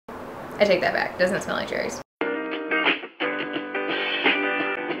I take that back. It doesn't smell like cherries.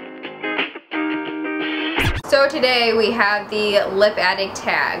 So today we have the Lip Addict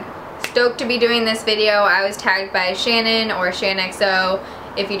tag. Stoked to be doing this video. I was tagged by Shannon or shaaanxo.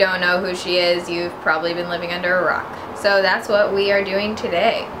 If you don't know who she is, you've probably been living under a rock. So that's what we are doing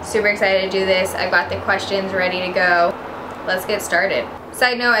today. Super excited to do this. I've got the questions ready to go. Let's get started.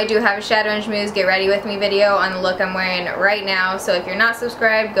 Side note, I do have a Shadow and Schmooze Get Ready With Me video on the look I'm wearing right now, so if you're not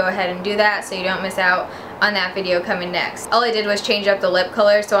subscribed, go ahead and do that so you don't miss out on that video coming next. All I did was change up the lip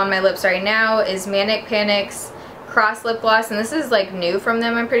color, so on my lips right now is Manic Panic's Cross Lip Gloss, and this is like new from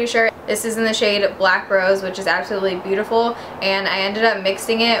them, I'm pretty sure. This is in the shade Black Rose, which is absolutely beautiful, and I ended up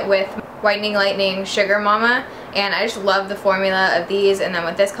mixing it with Whitening Lightning Sugar Mama, and I just love the formula of these, and then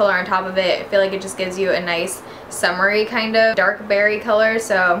with this color on top of it, I feel like it just gives you a nice summery kind of dark berry color,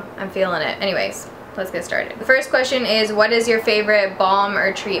 so I'm feeling it. Anyways, let's get started. The first question is, what is your favorite balm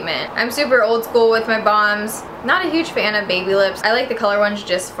or treatment? I'm super old school with my balms. Not a huge fan of baby lips. I like the color ones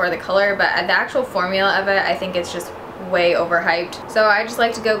just for the color, but the actual formula of it, I think it's just way overhyped. So I just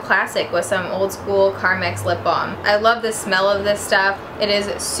like to go classic with some old school Carmex lip balm. I love the smell of this stuff. It is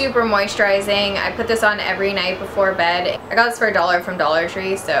super moisturizing. I put this on every night before bed. I got this for $1 from Dollar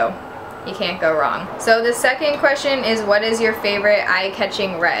Tree, so you can't go wrong. So the second question is, what is your favorite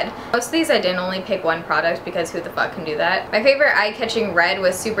eye-catching red? Most of these I didn't only pick one product because who the fuck can do that? My favorite eye-catching red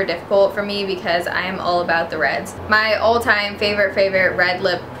was super difficult for me because I am all about the reds. My all-time favorite red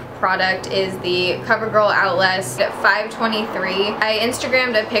lip product is the CoverGirl Outlast 523. I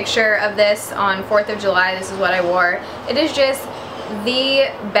Instagrammed a picture of this on 4th of July. This is what I wore. It is just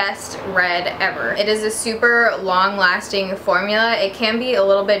the best red ever. It is a super long-lasting formula. It can be a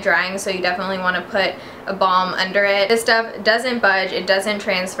little bit drying, so you definitely want to put a balm under it. This stuff doesn't budge, it doesn't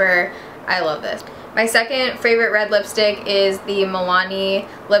transfer. I love this. My second favorite red lipstick is the Milani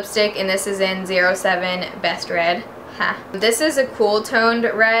lipstick, and this is in 07 Best Red. This is a cool toned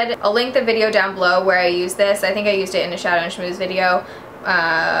red. I'll link the video down below where I use this. I think I used it in a Shadow and Schmooze video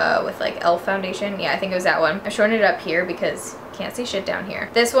with like e.l.f. foundation. Yeah, I think it was that one. I'm showing it up here because you can't see shit down here.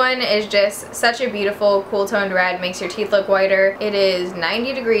 This one is just such a beautiful cool toned red, makes your teeth look whiter. It is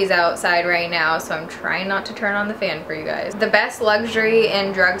 90 degrees outside right now, so I'm trying not to turn on the fan for you guys. The best luxury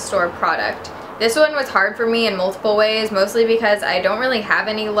and drugstore product. This one was hard for me in multiple ways, mostly because I don't really have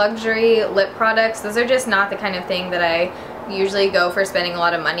any luxury lip products. Those are just not the kind of thing that I usually go for spending a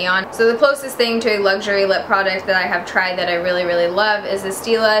lot of money on. So the closest thing to a luxury lip product that I have tried that I really, really love is the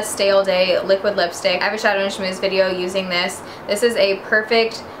Stila Stay All Day Liquid Lipstick. I have a Shadow and Schmooze video using this. This is a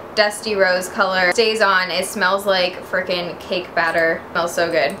perfect dusty rose color. Stays on. It smells like freaking cake batter. It smells so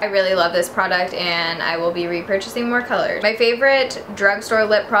good. I really love this product and I will be repurchasing more colors. My favorite drugstore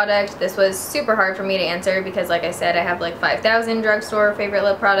lip product, this was super hard for me to answer because like I said, I have like 5,000 drugstore favorite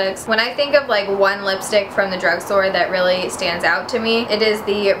lip products. When I think of like one lipstick from the drugstore that really stands out to me, it is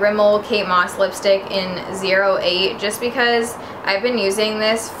the Rimmel Kate Moss lipstick in 08, just because I've been using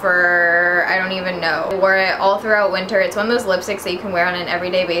this for, I don't even know. I wore it all throughout winter. It's one of those lipsticks that you can wear on an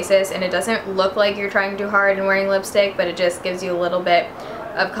everyday basis, and it doesn't look like you're trying too hard and wearing lipstick, but it just gives you a little bit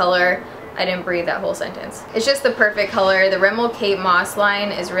of color. I didn't breathe that whole sentence. It's just the perfect color. The Rimmel Kate Moss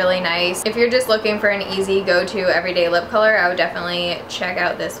line is really nice. If you're just looking for an easy go-to everyday lip color, I would definitely check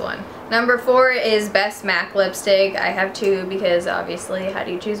out this one. Number 4 is Best MAC lipstick. I have two because obviously, how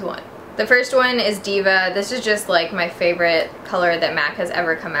do you choose one? The first one is Diva. This is just like my favorite color that MAC has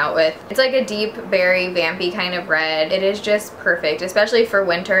ever come out with. It's like a deep berry vampy kind of red. It is just perfect, especially for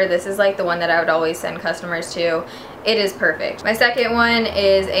winter. This is like the one that I would always send customers to. It is perfect. My second one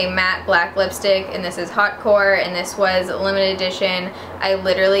is a matte black lipstick, and this is Hautecore, and this was limited edition. I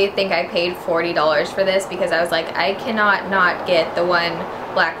literally think I paid $40 for this because I was like, I cannot not get the one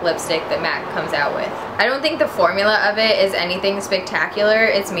black lipstick that MAC comes out with. I don't think the formula of it is anything spectacular.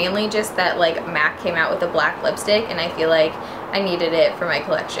 It's mainly just that like MAC came out with a black lipstick and I feel like I needed it for my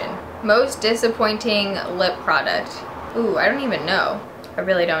collection. Most disappointing lip product. Ooh, I don't even know. I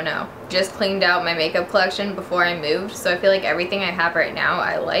really don't know. Just cleaned out my makeup collection before I moved, so I feel like everything I have right now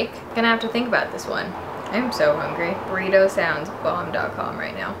I like. Gonna have to think about this one. I'm so hungry. BurritoSoundsBomb.com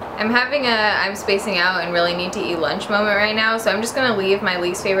right now. I'm having a I'm spacing out and really need to eat lunch moment right now, so I'm just gonna leave my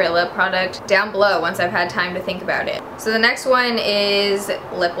least favorite lip product down below once I've had time to think about it. So the next one is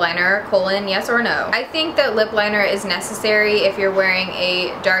lip liner, yes or no. I think that lip liner is necessary if you're wearing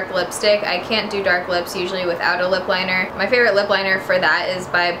a dark lipstick. I can't do dark lips usually without a lip liner. My favorite lip liner for that is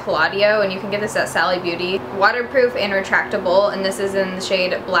by Palladio, and you can get this at Sally Beauty. Waterproof and retractable, and this is in the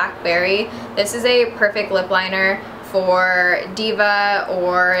shade Blackberry. This is a perfect lip liner for Diva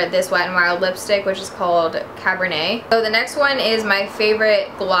or this Wet n Wild lipstick, which is called Cabernet. So the next one is my favorite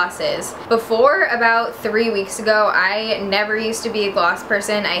glosses. Before, about 3 weeks ago, I never used to be a gloss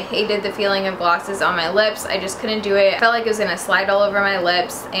person. I hated the feeling of glosses on my lips. I just couldn't do it. I felt like it was gonna slide all over my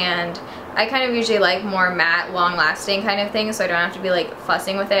lips, and I kind of usually like more matte, long-lasting kind of things, so I don't have to be like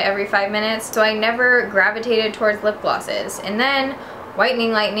fussing with it every 5 minutes. So I never gravitated towards lip glosses. And then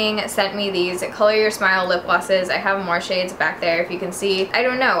Whitening Lightning sent me these Color Your Smile lip glosses. I have more shades back there if you can see. I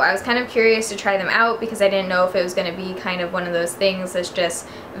don't know, I was kind of curious to try them out because I didn't know if it was going to be kind of one of those things that's just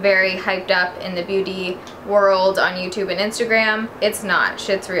very hyped up in the beauty world on YouTube and Instagram. It's not,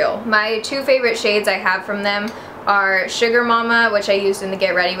 shit's real. My two favorite shades I have from them are Sugar Mama, which I used in the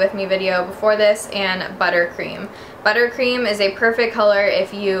Get Ready With Me video before this, and Buttercream. Buttercream is a perfect color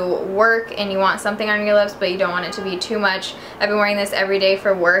if you work and you want something on your lips but you don't want it to be too much. I've been wearing this every day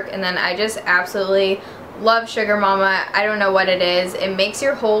for work, and then I just absolutely love Sugar Mama. I don't know what it is. It makes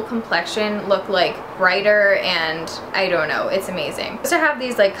your whole complexion look like brighter, and I don't know, it's amazing. Just to have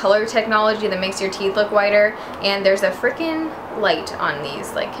these like color technology that makes your teeth look whiter, and there's a freaking light on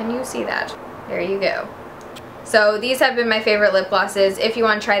these. Like, can you see that? There you go. So these have been my favorite lip glosses. If you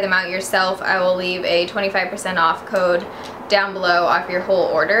want to try them out yourself, I will leave a 25% off code down below off your whole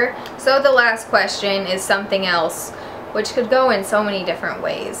order. So the last question is something else, which could go in so many different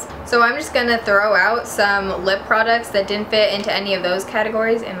ways. So I'm just gonna throw out some lip products that didn't fit into any of those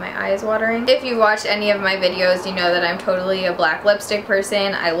categories, and my eye is watering. If you've watched any of my videos, you know that I'm totally a black lipstick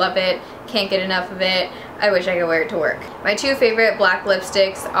person. I love it, can't get enough of it. I wish I could wear it to work. My two favorite black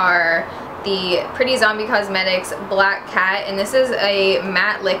lipsticks are the Pretty Zombie Cosmetics Black Cat, and this is a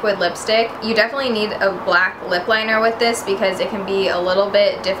matte liquid lipstick. You definitely need a black lip liner with this because it can be a little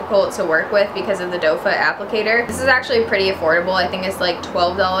bit difficult to work with because of the doe foot applicator. This is actually pretty affordable. I think it's like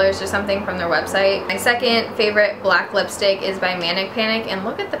 $12 or something from their website. My second favorite black lipstick is by Manic Panic, and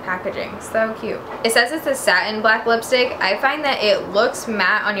look at the packaging, so cute. It says it's a satin black lipstick. I find that it looks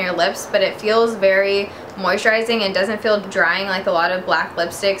matte on your lips, but it feels very moisturizing and doesn't feel drying like a lot of black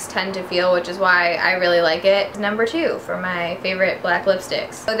lipsticks tend to feel, which is why I really like it. Number 2 for my favorite black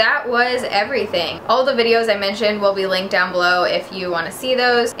lipsticks. So that was everything. All the videos I mentioned will be linked down below if you want to see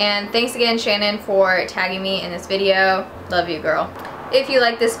those. And thanks again, Shannon, for tagging me in this video. Love you, girl. If you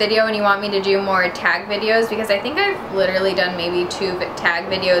like this video and you want me to do more tag videos, because I think I've literally done maybe 2 tag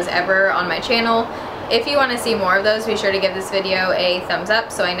videos ever on my channel. If you want to see more of those, be sure to give this video a thumbs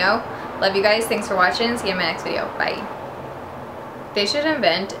up so I know. Love you guys. Thanks for watching. See you in my next video. Bye. They should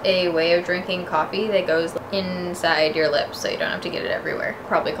invent a way of drinking coffee that goes inside your lips so you don't have to get it everywhere.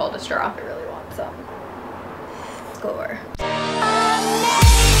 Probably called a straw. I really want some. Score.